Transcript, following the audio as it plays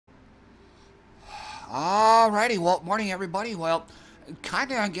Alrighty, well, morning everybody. Well,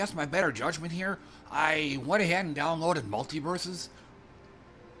 kinda against my better judgment here, I went ahead and downloaded MultiVersus.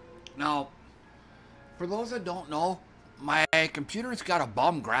 Now, for those that don't know, my computer's got a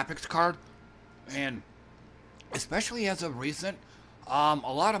bum graphics card, and especially as of recent, a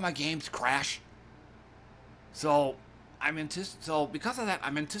lot of my games crash. So, so because of that,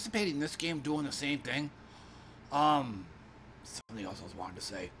 I'm anticipating this game doing the same thing. Um, Something else I was wanting to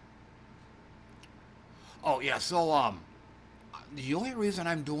say. Oh yeah, the only reason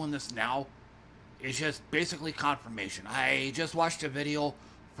I'm doing this now is just basically confirmation. I just watched a video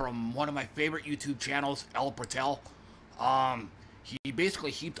from one of my favorite YouTube channels, El Patel. He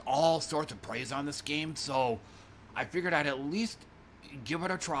basically heaped all sorts of praise on this game, so I figured I'd at least give it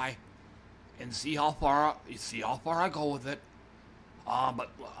a try and see how far I go with it.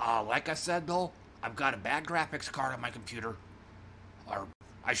 But like I said though, I've got a bad graphics card on my computer, or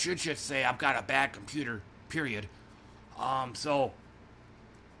I should just say I've got a bad computer. Period. Um, so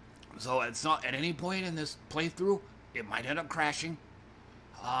so it's not at any point in this playthrough it might end up crashing.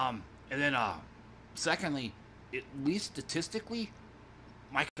 And then secondly, at least statistically,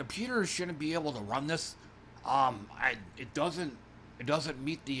 my computer shouldn't be able to run this. It doesn't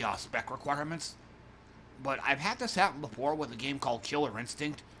meet the spec requirements. But I've had this happen before with a game called Killer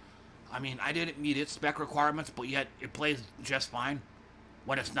Instinct. I mean, I didn't meet its spec requirements, but yet it plays just fine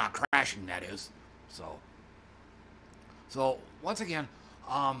when it's not crashing. That is. So, so once again,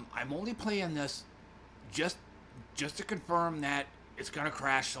 I'm only playing this just just to confirm that it's gonna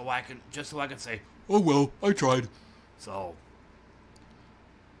crash, so I can say, oh well, I tried. So,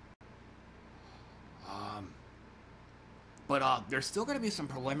 um, but there's still gonna be some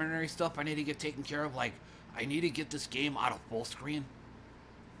preliminary stuff I need to get taken care of. Like, I need to get this game out of full screen.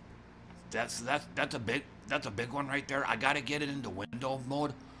 That's a big one right there. I gotta get it into window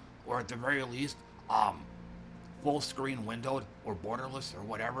mode, or at the very least, full screen windowed or borderless or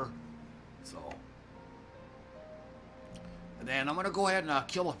whatever. So, and then I'm gonna go ahead and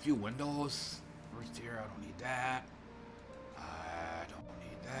kill a few windows first here. I don't need that. I don't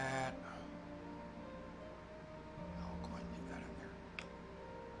need that. I'll go ahead and leave that in there.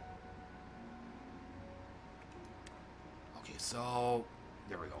 Okay, so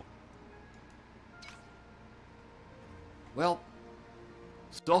there we go. Well,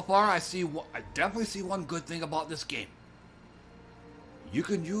 so far I definitely see one good thing about this game. You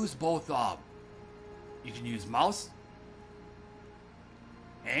can use both. You can use mouse,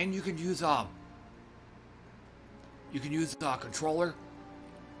 and you can use controller.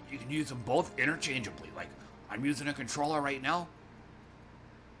 You can use them both interchangeably. Like, I'm using a controller right now,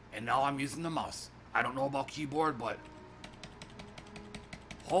 and now I'm using the mouse. I don't know about keyboard, but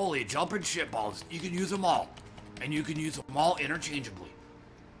holy jumping shitballs, you can use them all. And you can use them all interchangeably.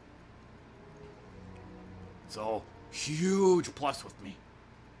 So, huge plus with me.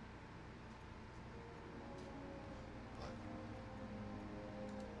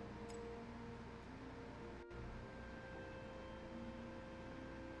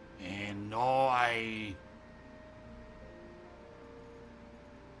 And no,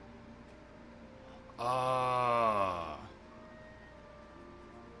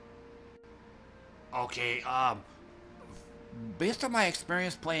 okay, based on my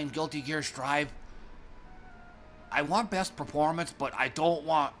experience playing Guilty Gear Strive, I want best performance, but I don't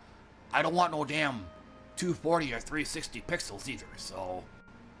want no damn 240 or 360 pixels either. So,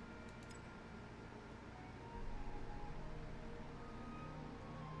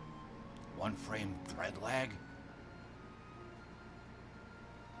 one frame thread lag,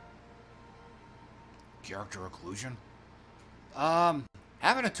 character occlusion.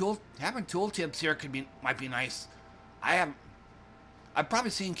 Having tooltips here might be nice. I have I've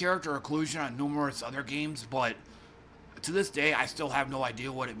probably seen character occlusion on numerous other games, but to this day I still have no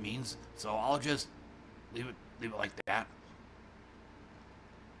idea what it means. So I'll just leave it like that.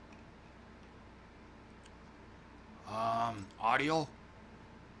 Audio.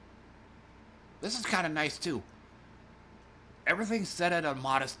 This is kind of nice too. Everything's set at a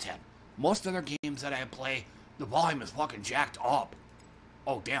modest 10. Most other games that I play, the volume is fucking jacked up.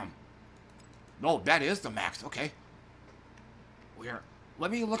 Oh damn. No, that is the max. Okay. Where?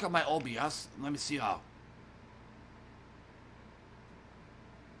 Let me look at my OBS. Let me see how.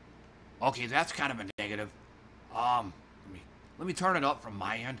 Okay, that's kind of a negative. Let me turn it up from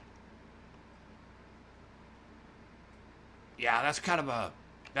my end. Yeah,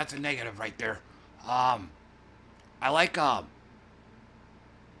 that's a negative right there. I like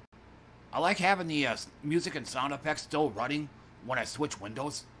having the music and sound effects still running when I switch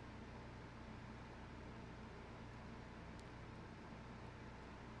windows.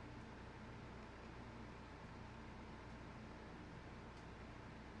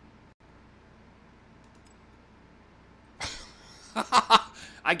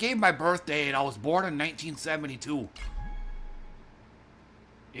 I gave my birth date and I was born in 1972.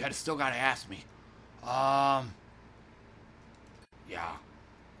 You had still gotta ask me. Yeah.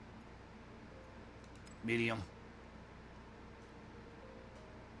 Medium.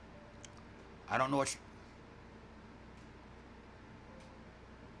 I don't know what.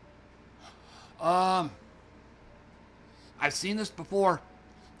 I've seen this before.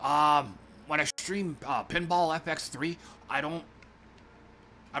 When I stream Pinball FX3, I don't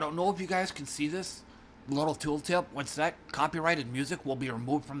know if you guys can see this little tooltip. When set, copyrighted music will be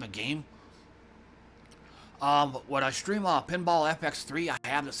removed from the game. When I stream Pinball FX3, I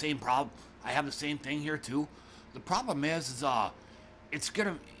have the same problem. I have the same thing here too. The problem is it's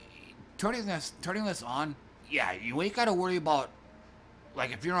gonna turning this on. Yeah, you ain't gotta worry about,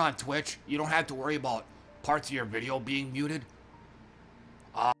 like, if you're on Twitch, you don't have to worry about parts of your video being muted.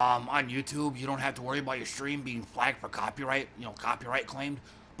 On YouTube, you don't have to worry about your stream being flagged for copyright, copyright claimed.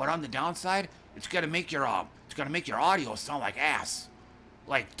 But on the downside, it's gonna make your audio sound like ass,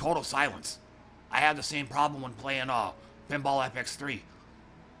 like total silence. I have the same problem when playing Pinball FX3.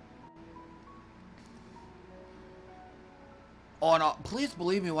 Oh, and please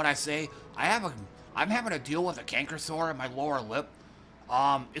believe me when I say I'm having to deal with a canker sore in my lower lip.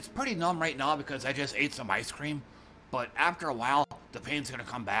 It's pretty numb right now because I just ate some ice cream, but after a while, the pain's gonna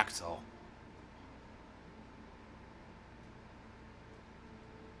come back, so.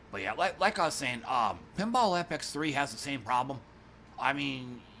 But yeah, like I was saying, Pinball FX3 has the same problem. I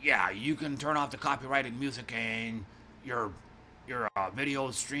mean, yeah, you can turn off the copyrighted music and your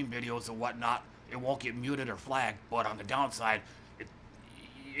videos, stream videos and whatnot, it won't get muted or flagged. But on the downside,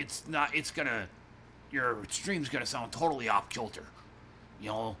 your stream's gonna sound totally off kilter.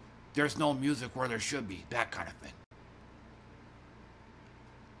 There's no music where there should be, that kind of thing.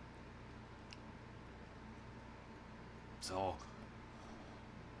 So,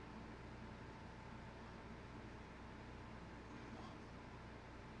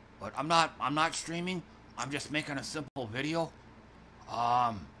 but I'm not streaming. I'm just making a simple video.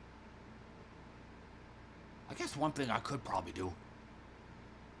 I guess one thing I could probably do.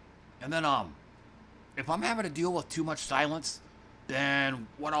 And then if I'm having to deal with too much silence, then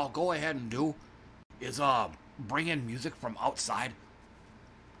what I'll go ahead and do is bring in music from outside.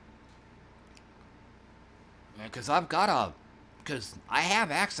 Because because I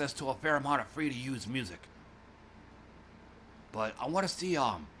have access to a fair amount of free to use music. But I want to see,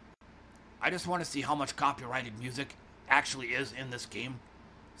 I just want to see how much copyrighted music actually is in this game.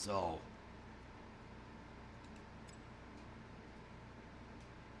 So.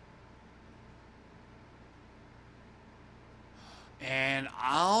 And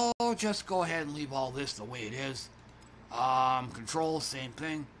I'll just go ahead and leave all this the way it is. Controls, same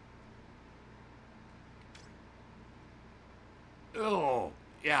thing. Oh,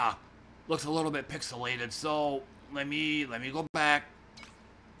 yeah. Looks a little bit pixelated, so let me go back.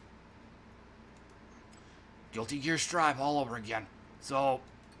 Guilty Gear Strive all over again. So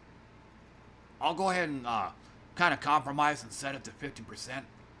I'll go ahead and kind of compromise and set it to 50%.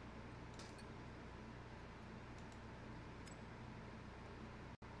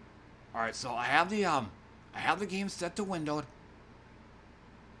 All right, so I have the game set to windowed,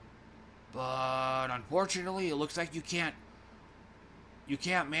 but unfortunately, it looks like you can't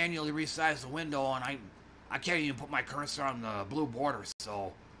manually resize the window, and I can't even put my cursor on the blue border,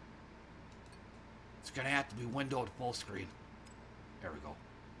 so it's gonna have to be windowed full screen. There we go.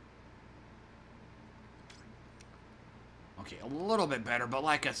 Okay, a little bit better, but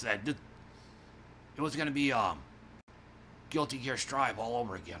like I said, it was gonna be Guilty Gear Strive all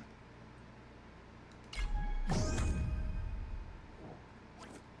over again.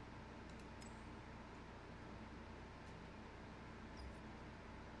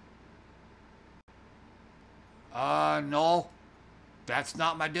 No. That's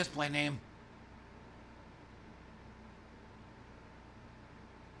not my display name.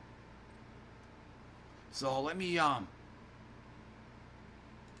 So let me, no,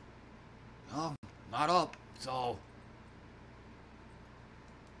 not up, so.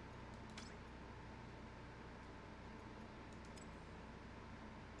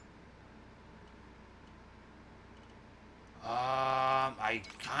 I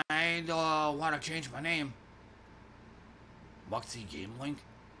kinda want to change my name. Muxy Game Link.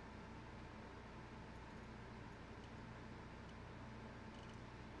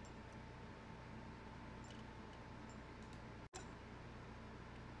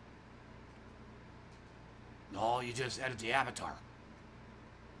 No, you just edit the avatar.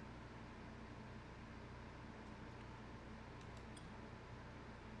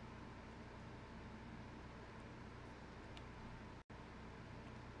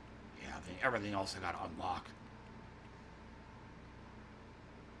 Everything else I gotta unlock.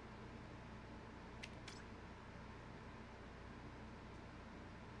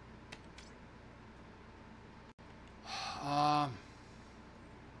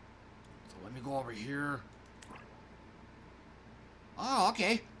 So let me go over here. Oh,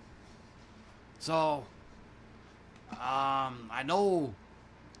 okay. So, I know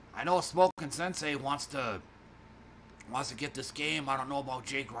Smokin' Sensei wants to get this game. I don't know about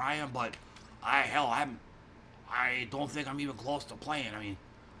Jake Ryan, but I don't think I'm even close to playing. I mean,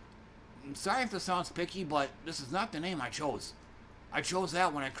 I'm sorry if this sounds picky, but this is not the name I chose. I chose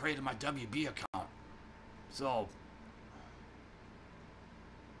that when I created my WB account. So,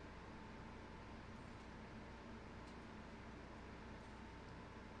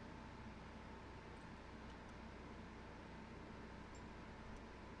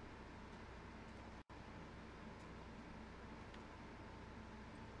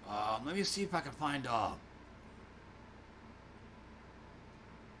 let me see if I can find,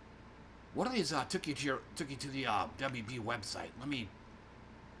 what are these, took you to the, WB website.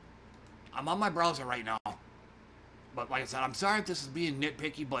 I'm on my browser right now. But like I said, I'm sorry if this is being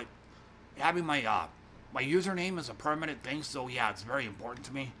nitpicky, but having my, my username is a permanent thing, so yeah, it's very important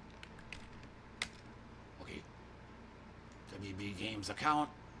to me. Okay. WB Games account.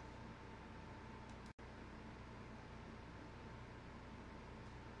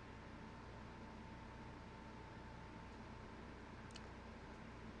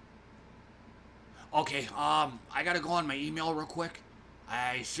 Okay, I gotta go on my email real quick.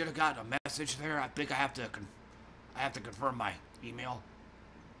 I should have gotten a message there. I think I have to confirm my email.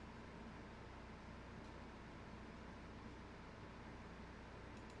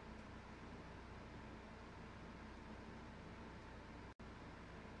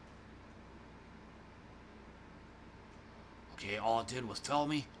 Okay, all it did was tell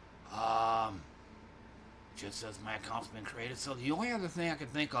me. Just says my account's been created. So the only other thing I can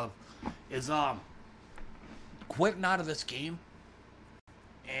think of is quitting out of this game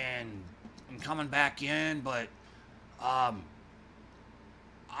and coming back in, but I'll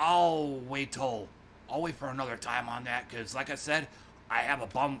wait for another time on that, because like I said, I've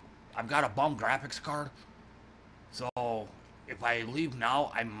got a bum graphics card, so if I leave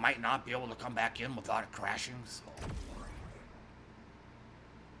now, I might not be able to come back in without it crashing. So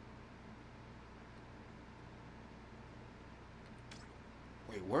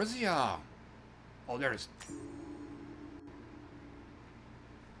wait, where's the oh, there it is.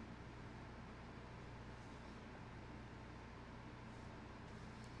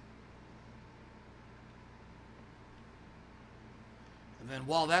 And then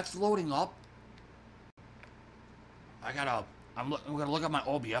while that's loading up, I'm gonna look at my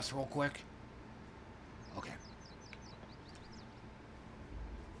OBS real quick. Okay.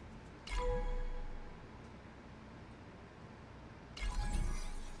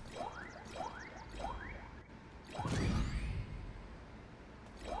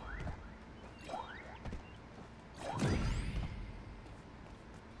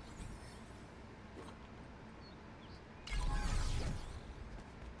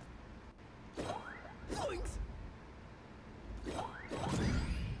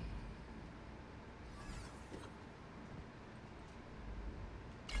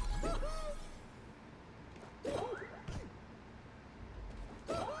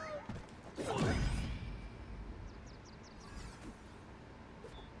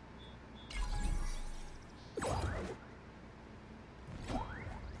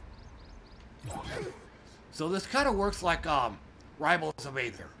 So this kind of works like Rivals of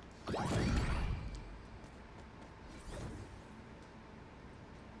Aether.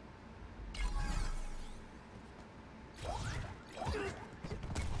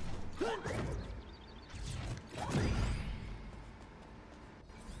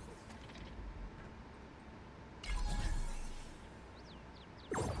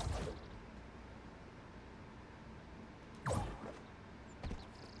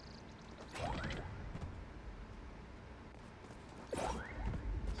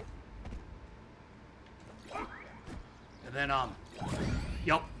 And then,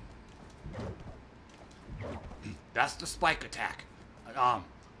 yep. That's the spike attack.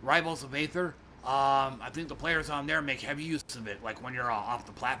 Rivals of Aether, I think the players on there make heavy use of it, like when you're off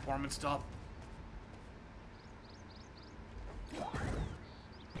the platform and stuff.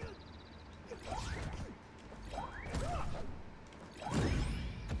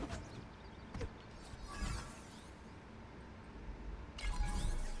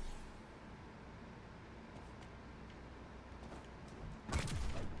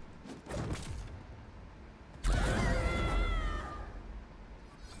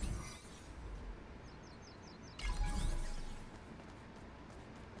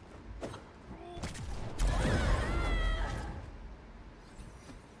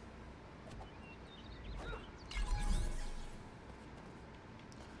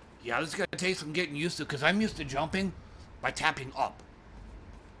 Yeah, this is gonna take some getting used to, because I'm used to jumping by tapping up.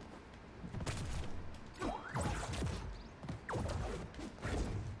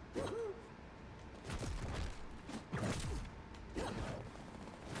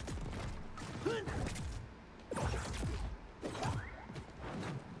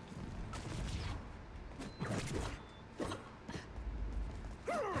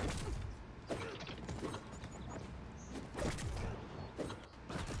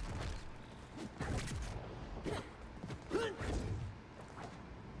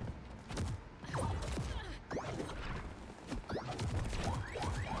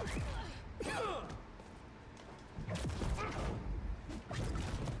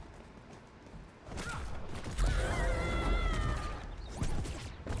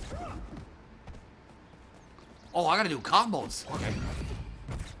 Oh, I gotta do combos. Okay.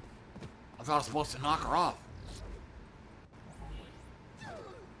 I thought I was supposed to knock her off.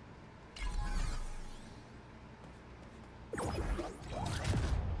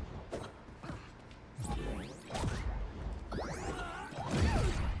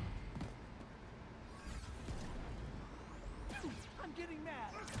 I'm getting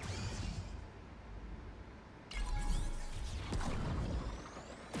mad.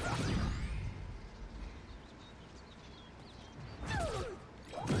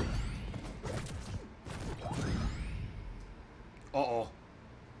 Uh-oh.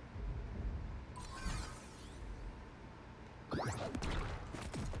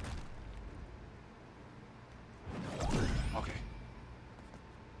 Okay.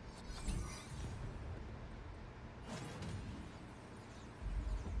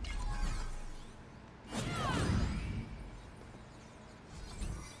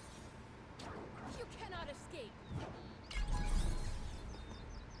 You cannot escape.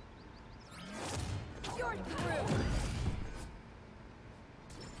 You're through.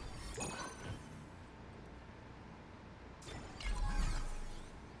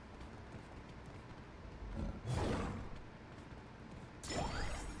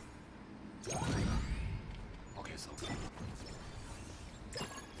 Okay, so...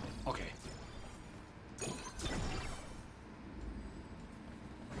 Okay.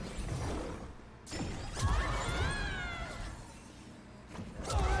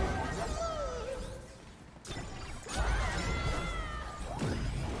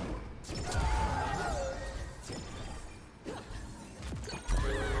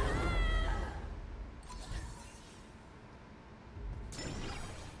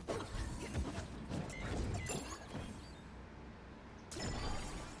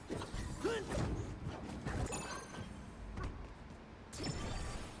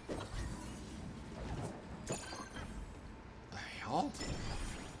 The hell?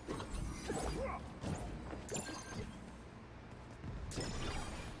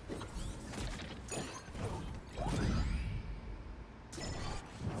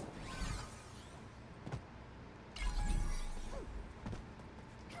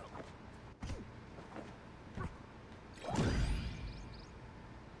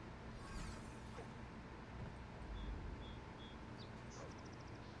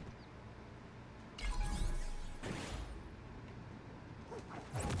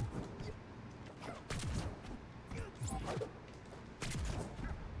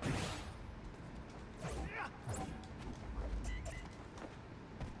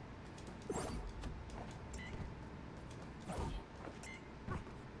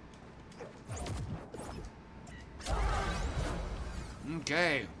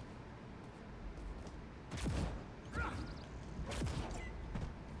 Okay.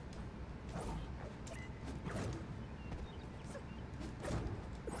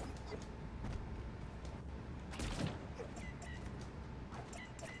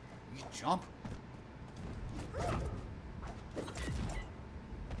 You jump.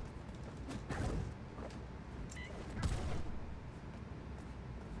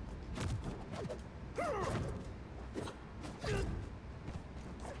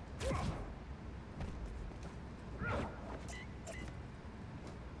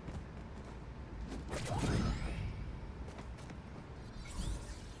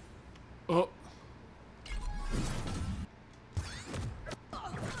 Oh.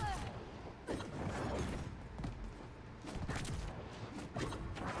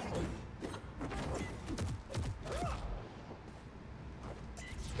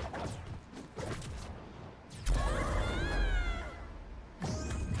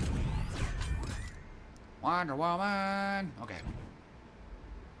 Wonder Woman. Okay.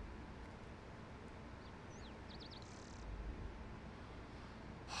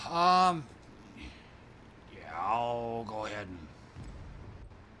 Yeah, I'll go ahead and...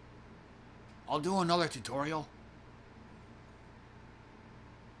 I'll do another tutorial.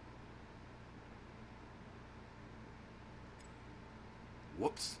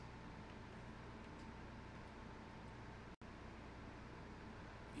 Whoops.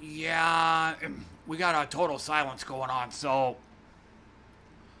 Yeah, we got a total silence going on, so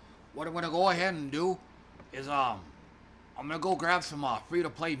what I'm gonna go ahead and do is I'm gonna go grab some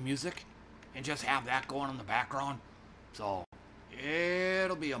free-to-play music and just have that going in the background. So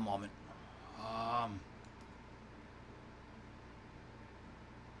it'll be a moment.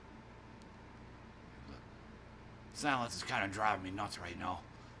 Silence is kind of driving me nuts right now.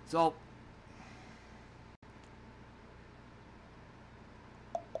 So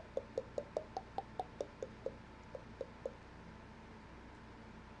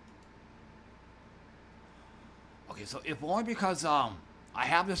okay, so if only because I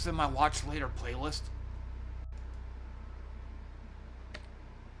have this in my watch later playlist.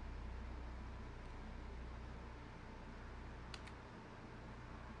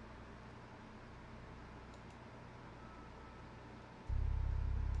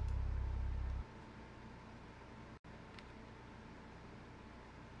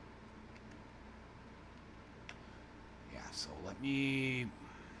 So let me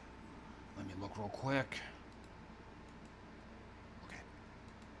look real quick. Okay.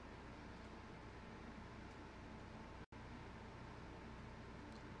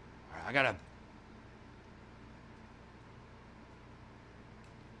 All right, I gotta.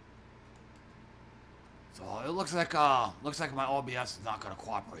 So it looks like my OBS is not gonna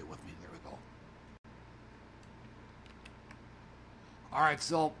cooperate with me. There we go. All right,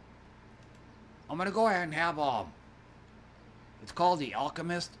 so I'm gonna go ahead and have it's called The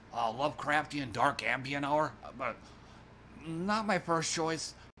Alchemist, Lovecraftian Dark Ambient Hour, but not my first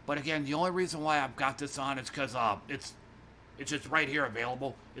choice. But again, the only reason why I've got this on is because it's just right here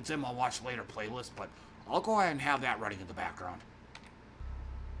available. It's in my watch later playlist, but I'll go ahead and have that running in the background.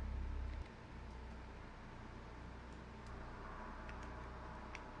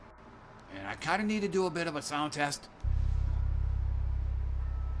 And I kind of need to do a bit of a sound test.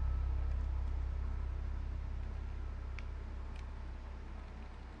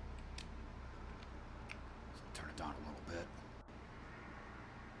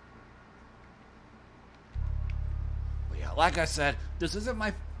 Like I said, this isn't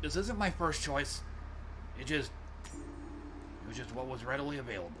my first choice. It was just what was readily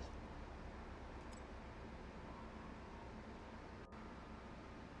available.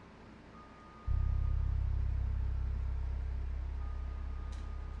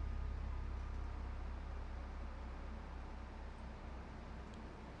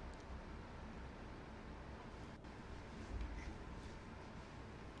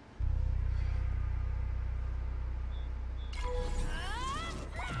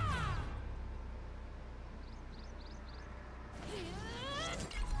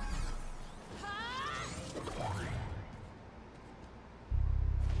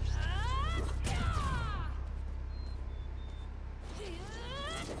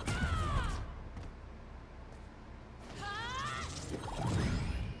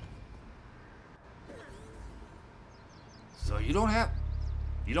 So you don't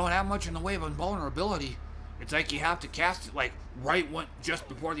have much in the way of invulnerability. It's like you have to cast it like just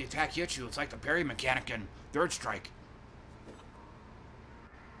before the attack hits you. It's like the parry mechanic in Third Strike.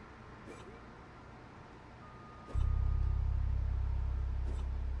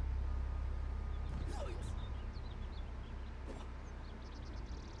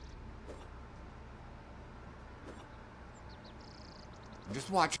 I'm just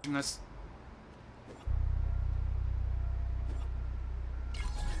watching this.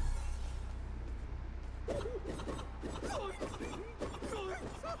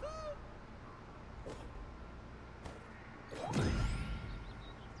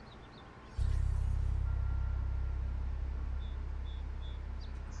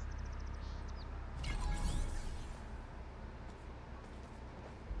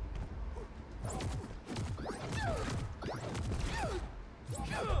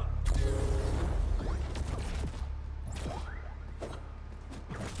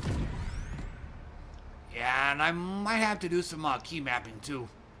 And I might have to do some key mapping too.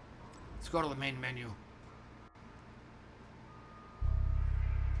 Let's go to the main menu.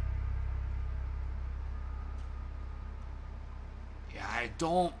 Yeah, I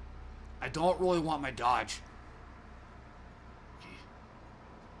don't really want my dodge. Okay.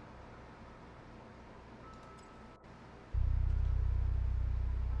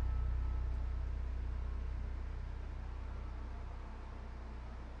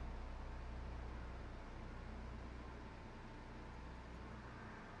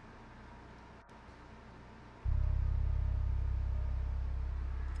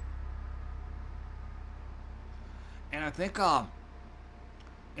 And I think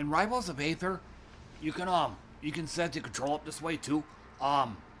in Rivals of Aether, you can set the control up this way too.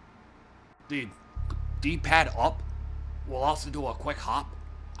 The D-pad up will also do a quick hop.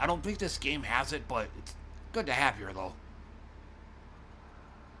 I don't think this game has it, but it's good to have here though.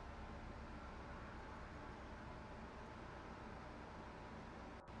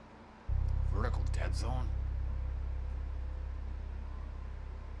 Vertical dead zone.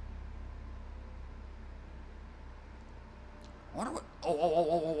 I wonder what.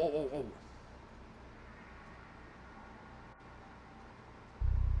 Oh.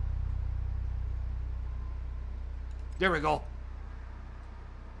 There we go.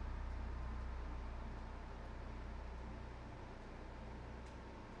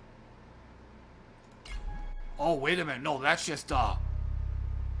 Oh, wait a minute. No, that's just,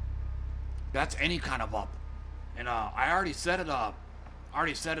 that's any kind of up. And, I already set it up.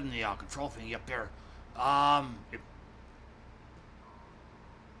 Already set it in the, control thingy up there.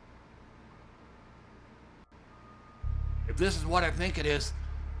 If this is what I think it is,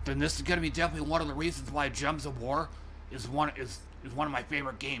 then this is going to be definitely one of the reasons why Gems of War is one of my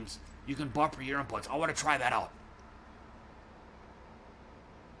favorite games. You can buffer your inputs. I want to try that out.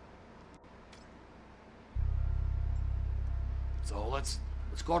 So let's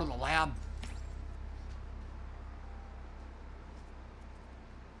go to the lab.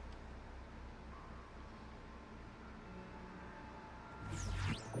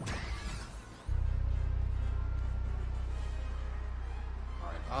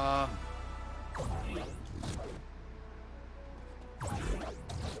 All right.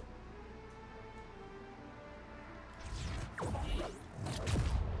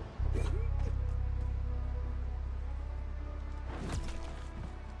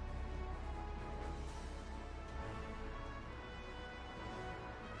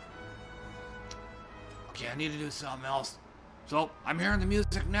 Okay, I need to do something else. So, I'm hearing the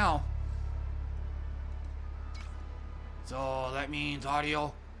music now. So, that means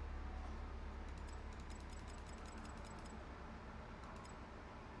audio.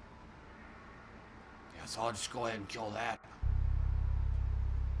 Yeah, so I'll just go ahead and kill that.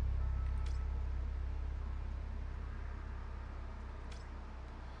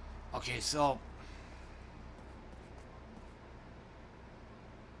 Okay, so...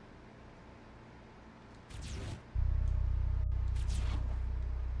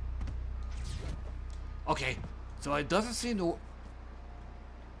 Okay, so it doesn't seem to...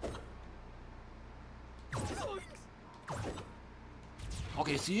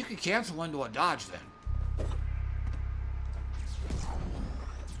 Okay, so you can cancel into a dodge then.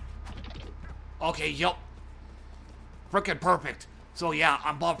 Okay, yep. Frickin' perfect. So yeah,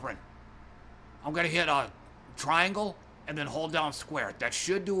 I'm buffering. I'm gonna hit a triangle and then hold down square. That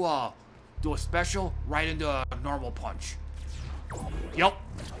should do a special right into a normal punch. Yep.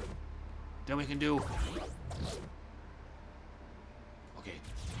 Then we can do... Okay.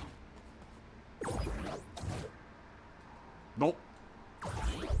 Nope.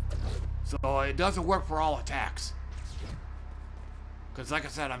 So it doesn't work for all attacks. Because like I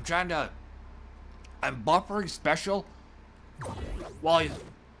said, I'm buffering special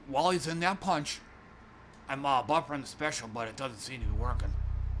while he's in that punch. I'm buffering the special, but it doesn't seem to be working.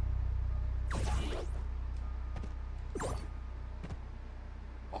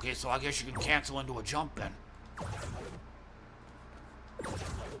 Okay, so I guess you can cancel into a jump then.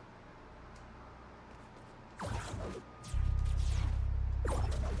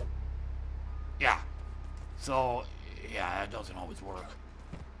 Yeah. So, yeah, that doesn't always work.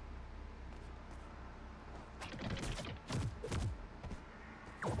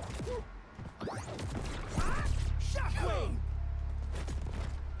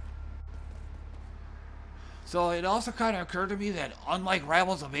 So it also kind of occurred to me that unlike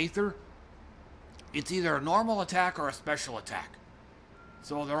Rivals of Aether, it's either a normal attack or a special attack.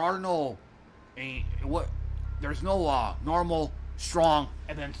 So there are no, there's no normal, strong,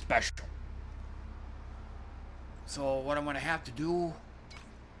 and then special. So what I'm going to have to do...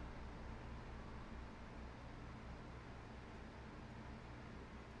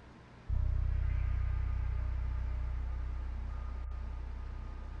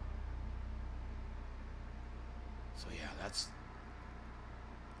 So yeah,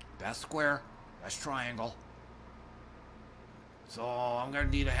 that's square, that's triangle. So I'm gonna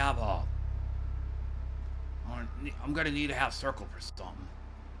need to have I'm gonna need to have circle for something.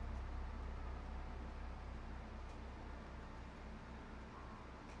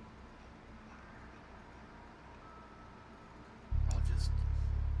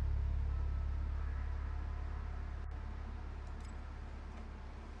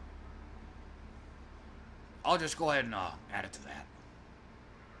 I'll just... I'll just go ahead and add it to that.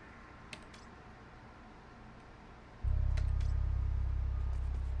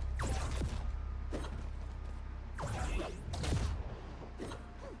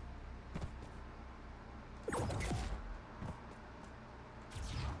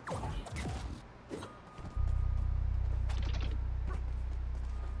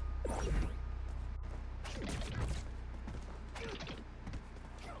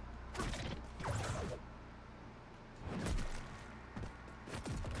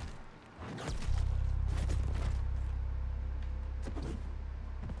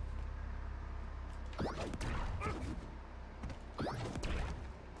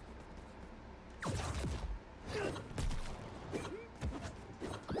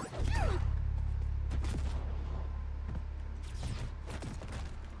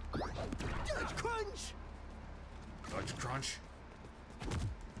 Dodge crunch.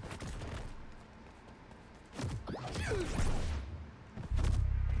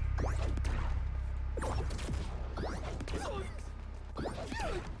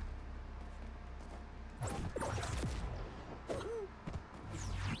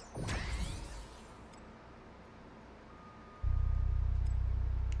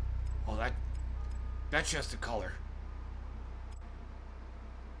 Oh, that's just the color.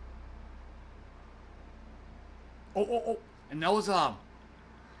 Oh. And that was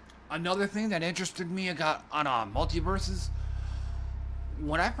another thing that interested me. I got on MultiVersus.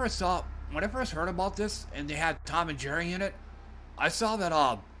 When I first heard about this and they had Tom and Jerry in it, I saw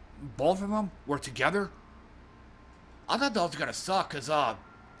that both of them were together. I thought that was gonna suck, cause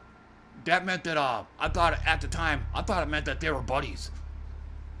that meant that I thought at the time it meant that they were buddies.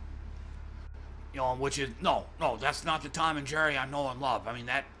 You know, which is no, that's not the Tom and Jerry I know and love. I mean,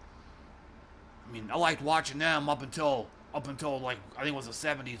 I liked watching them up until like I think it was the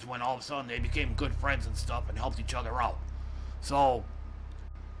 70s, when all of a sudden they became good friends and stuff and helped each other out. So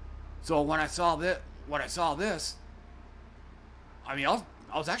when I saw this, I mean, I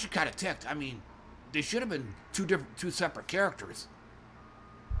was actually kind of ticked. I mean, they should have been two separate characters,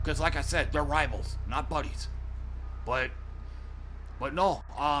 because like I said, they're rivals, not buddies. But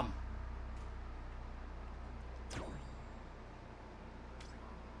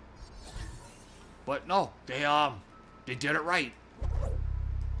no, they did it right.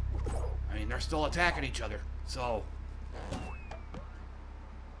 I mean, they're still attacking each other, so.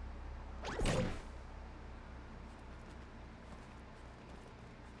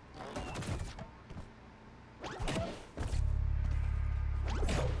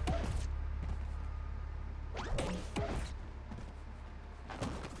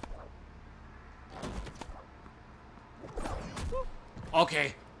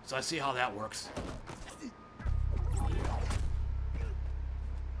 Okay, so I see how that works.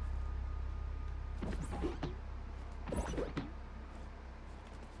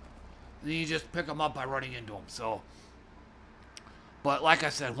 Then you just pick them up by running into them. So, but like I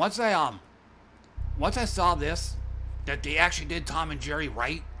said, once I saw this, that they actually did Tom and Jerry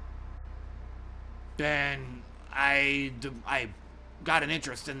right, then I got an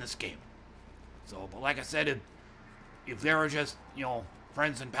interest in this game. So, but like I said, if they were just, you know,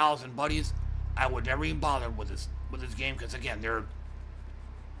 friends and pals and buddies, I would never even bother with this game, because again, they're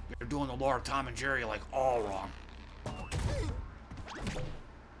doing the lore of Tom and Jerry like all wrong.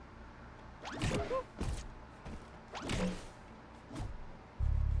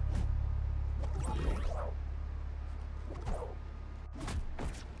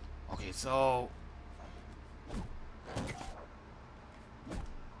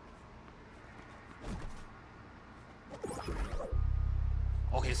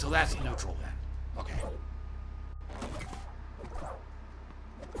 Okay, so that's neutral then. Okay.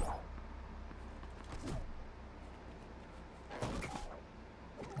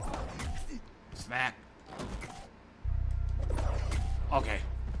 Smack. Okay.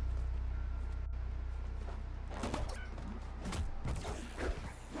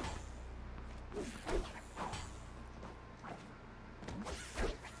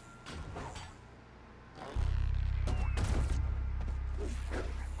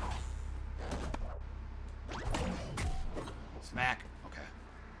 Smack. Okay.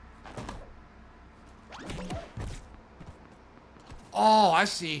 Oh, I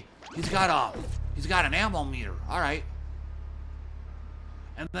see. He's got an ammo meter. All right.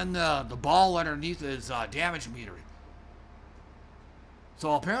 And then the ball underneath is damage meter.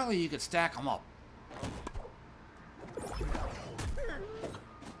 So apparently you could stack them up.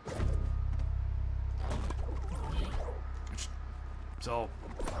 So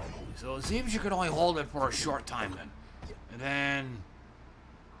it seems you can only hold it for a short time then. And then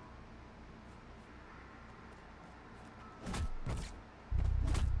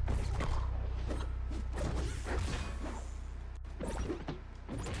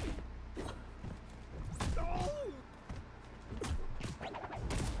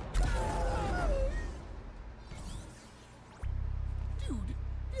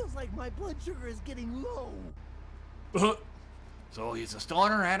like my blood sugar is getting low. So he's a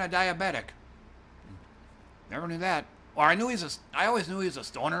stoner and a diabetic. Never knew that. Or I always knew he was a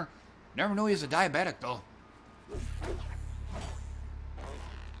stoner. Never knew he was a diabetic though.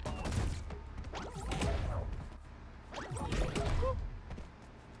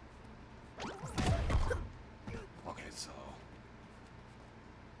 Okay, so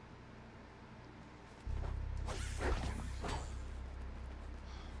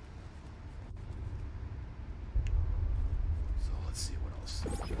let's see what else.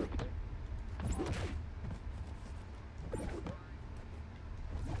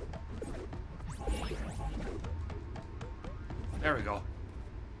 There we go.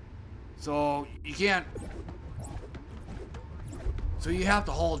 So you can't. So you have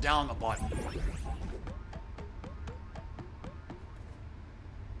to hold down the button.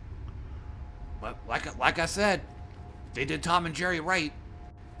 But like I said, they did Tom and Jerry right.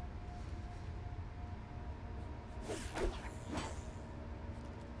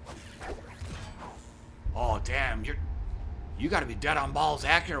 Oh damn, you got to be dead on balls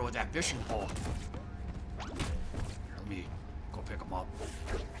accurate with that fishing pole. Here, let me go pick them up.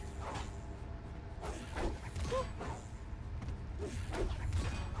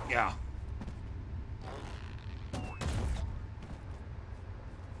 Yeah. Let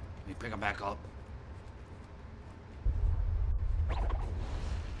me pick them back up.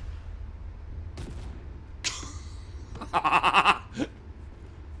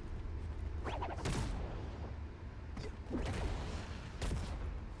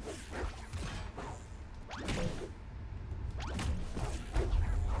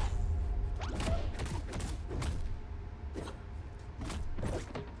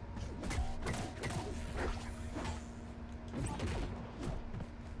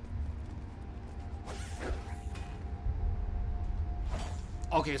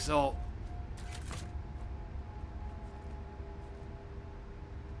 Okay, so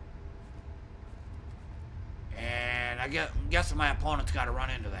and I guess my opponent's got to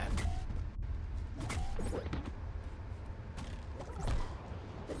run into that.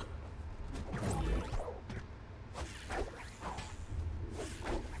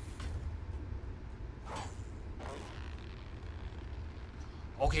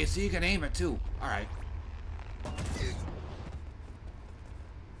 Okay, so you can aim it too. All right.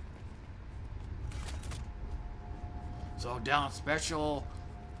 So down special.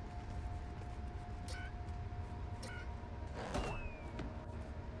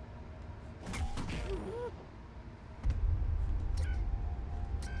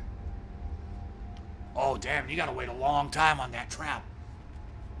 Oh damn, you gotta wait a long time on that trap.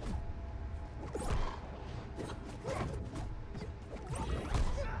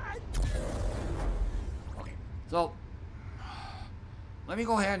 Okay, so let me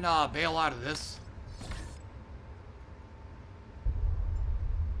go ahead and bail out of this.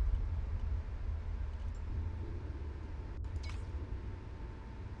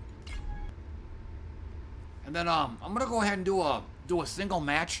 And then I'm gonna go ahead and do a single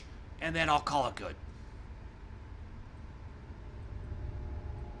match, and then I'll call it good.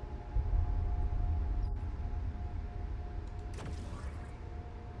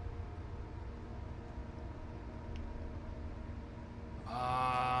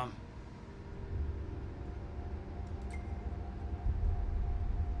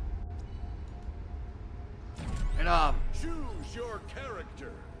 Choose your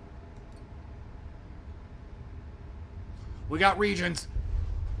character. We got regions.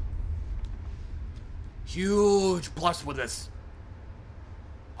 Huge plus with this.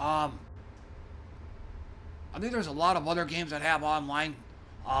 I think there's a lot of other games that have online.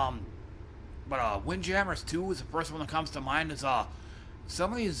 But Windjammers 2 is the first one that comes to mind. Is a lot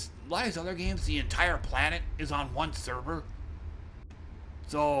of these other games, the entire planet is on one server.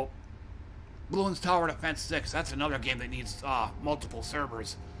 So Bloons Tower Defense 6, that's another game that needs multiple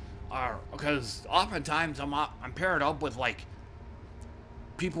servers. Because oftentimes I'm paired up with like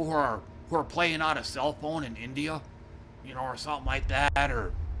people who are playing on a cell phone in India, you know, or something like that,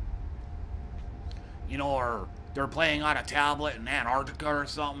 or you know, or they're playing on a tablet in Antarctica or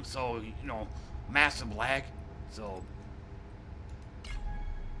something. So you know, massive lag. So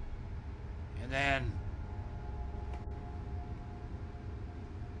and then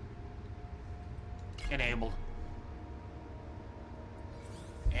enabled.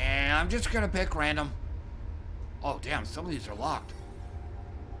 And I'm just gonna pick random. Oh damn, some of these are locked.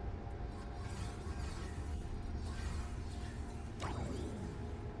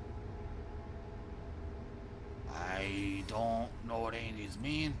 I don't know what any of these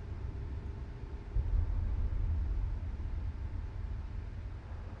mean.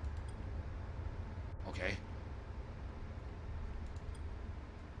 Okay.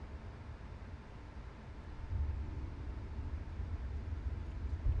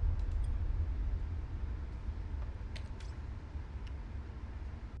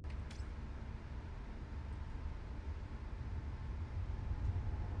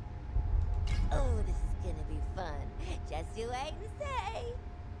 Oh, this is gonna be fun. Just you wait and see.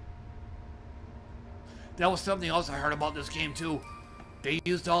 That was something else I heard about this game too. They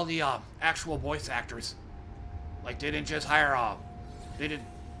used all the actual voice actors. Like they didn't just hire they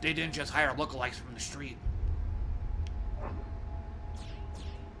didn't just hire lookalikes from the street.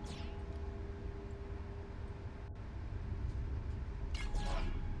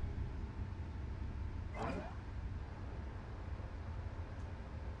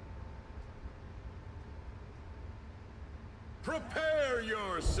 Prepare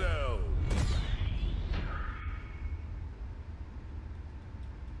yourselves!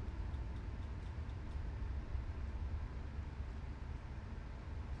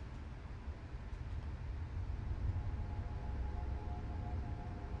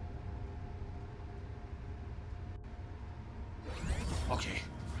 Okay.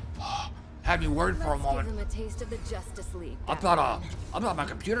 Had me worried for a moment. Give him a taste of the Justice League. I thought my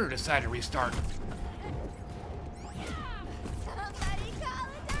computer decided to restart. Somebody call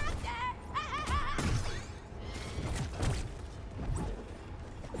a doctor!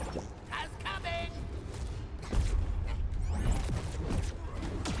 How's coming?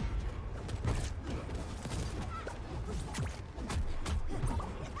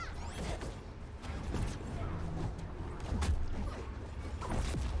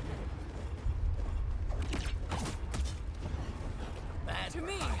 Bad To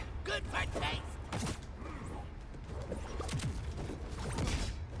me. fire. Good for taste.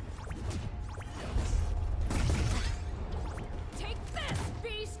 Take this,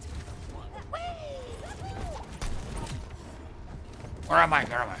 beast! Where am I?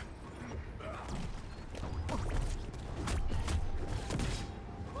 Where am I?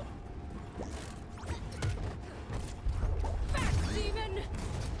 Back, demon!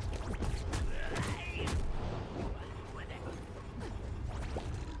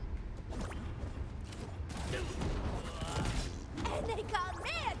 And they call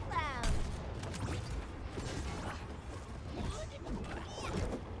me a clown!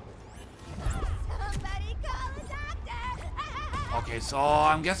 Somebody call a doctor! Okay, so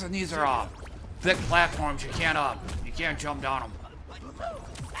I'm guessing these are thick platforms. You can't jump down them.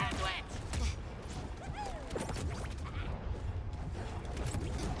 Sandwich.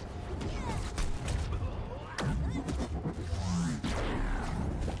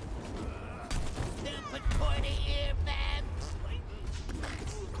 Stupid pointy ear man.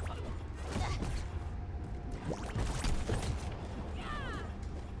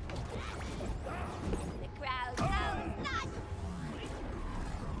 The crowd goes nuts!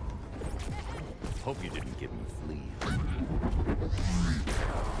 Hope you didn't give me fleas.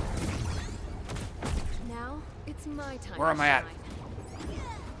 Now, it's my time. Where to am I at? shine.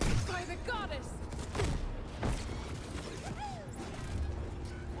 By the goddess!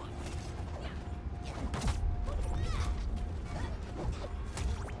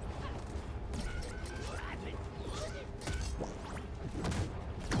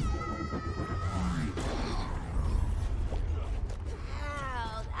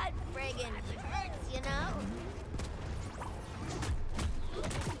 Ow, that friggin' hurts, you know?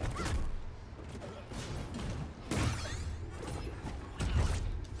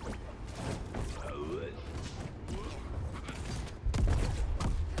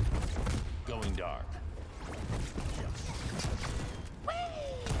 Going dark.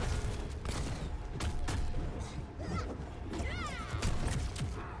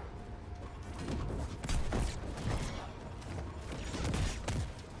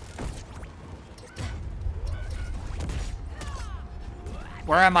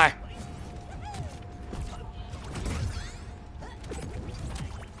 Where am I?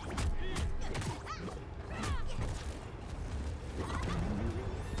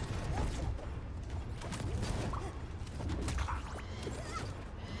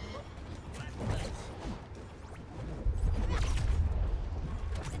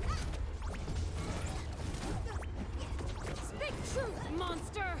 Speak truth,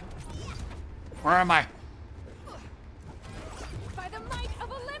 monster! Where am I? By the might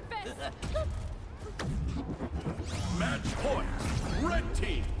of Olympus! Match point. Red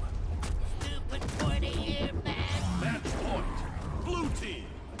team. Stupid pointy ear man. Match point. Blue team.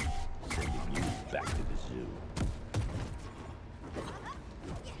 Sending you back to the zoo.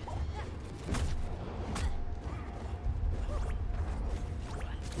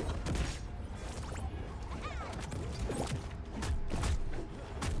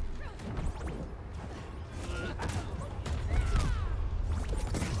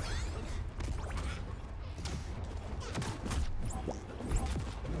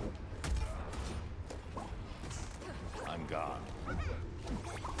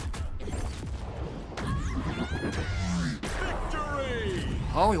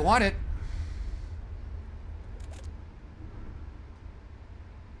 Oh, we want it.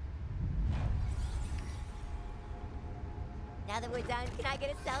 Now that we're done, can I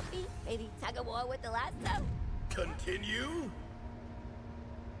get a selfie? Maybe tug a war with the lasso? Continue?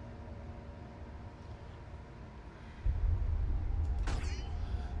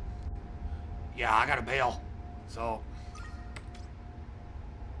 Yeah, I gotta bail. So.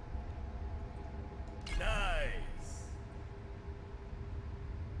 Nice.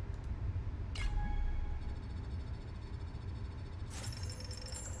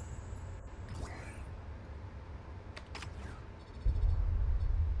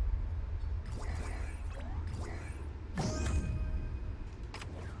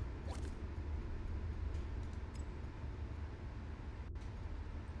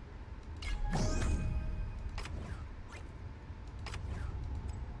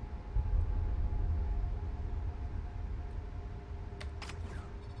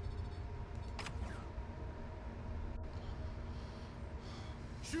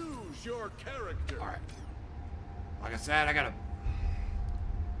 Choose your character. All right. Like I said, I gotta.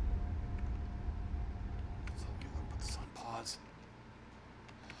 So put this on pause.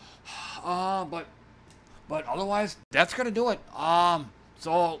 But otherwise, that's gonna do it.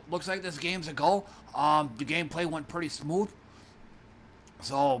 So looks like this game's a go. The gameplay went pretty smooth.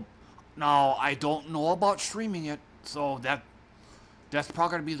 So now I don't know about streaming it. So that's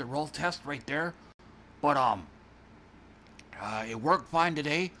probably gonna be the real test right there. But it worked fine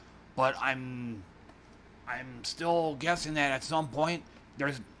today, but I'm still guessing that at some point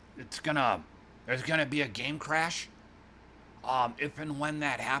there's gonna be a game crash. If and when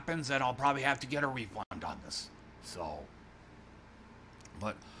that happens, then I'll probably have to get a refund on this. So,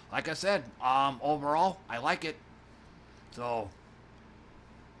 but like I said, overall I like it. So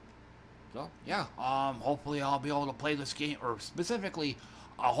yeah, hopefully I'll be able to play this game, or specifically,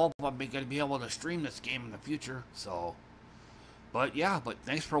 I hope I'm gonna be able to stream this game in the future. So. But yeah,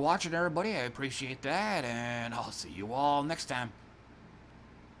 thanks for watching, everybody. I appreciate that, and I'll see you all next time.